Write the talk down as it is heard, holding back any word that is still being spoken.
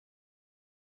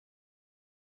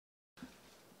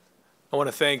I want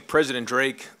to thank President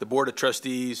Drake, the Board of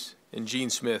Trustees, and Gene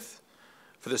Smith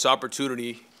for this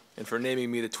opportunity and for naming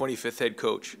me the 25th head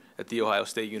coach at The Ohio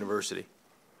State University.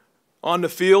 On the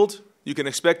field, you can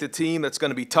expect a team that's going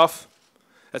to be tough,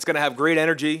 that's going to have great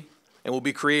energy, and will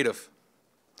be creative.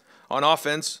 On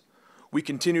offense, we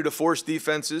continue to force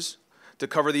defenses to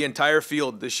cover the entire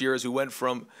field this year as we went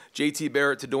from J.T.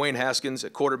 Barrett to Dwayne Haskins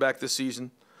at quarterback this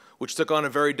season, which took on a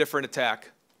very different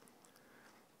attack.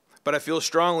 But I feel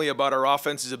strongly about our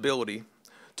offense's ability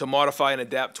to modify and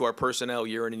adapt to our personnel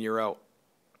year in and year out.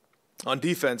 On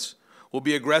defense, we'll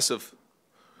be aggressive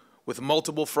with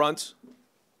multiple fronts,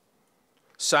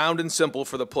 sound and simple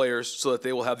for the players so that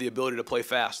they will have the ability to play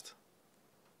fast.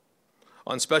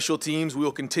 On special teams, we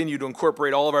will continue to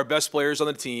incorporate all of our best players on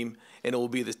the team, and it will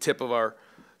be the tip of our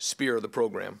spear of the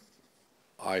program.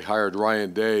 I hired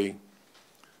Ryan Day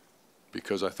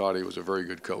because I thought he was a very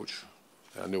good coach.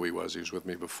 I knew he was. He was with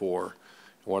me before.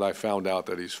 When I found out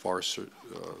that he's far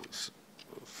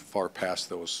past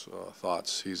those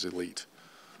thoughts, he's elite.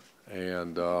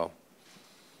 And I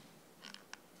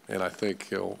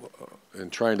think, in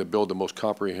trying to build the most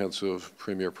comprehensive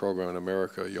premier program in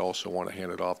America, you also want to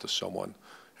hand it off to someone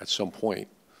at some point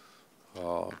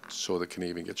so that it can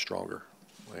even get stronger.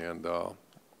 And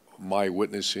my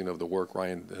witnessing of the work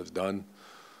Ryan has done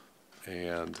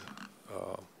and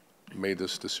made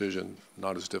this decision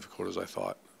not as difficult as I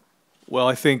thought. Well,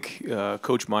 I think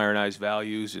Coach Meyer and I's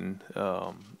values and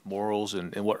morals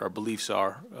and what our beliefs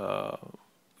are,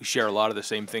 we share a lot of the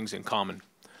same things in common.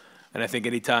 And I think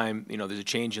anytime, there's a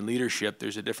change in leadership,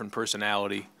 there's a different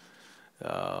personality,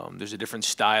 there's a different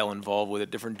style involved with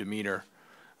it, different demeanor.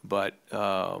 But,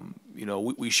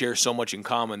 we share so much in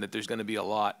common that there's going to be a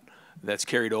lot that's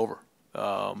carried over.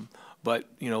 But,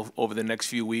 over the next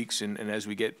few weeks and as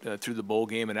we get through the bowl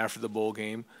game and after the bowl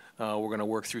game, we're going to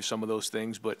work through some of those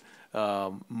things. But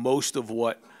most of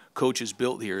what Coach has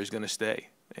built here is going to stay.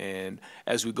 And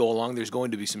as we go along, there's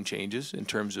going to be some changes in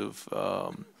terms of,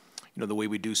 the way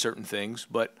we do certain things.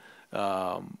 But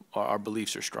our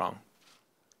beliefs are strong.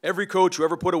 Every coach who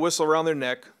ever put a whistle around their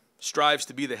neck strives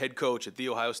to be the head coach at The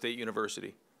Ohio State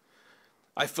University.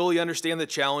 I fully understand the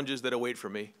challenges that await for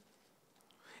me.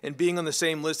 And being on the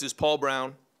same list as Paul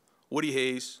Brown, Woody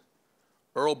Hayes,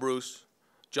 Earl Bruce,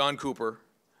 John Cooper,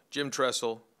 Jim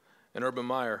Tressel, and Urban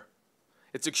Meyer,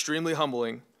 it's extremely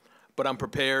humbling, but I'm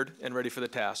prepared and ready for the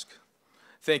task.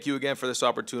 Thank you again for this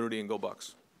opportunity, and go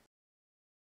Bucks.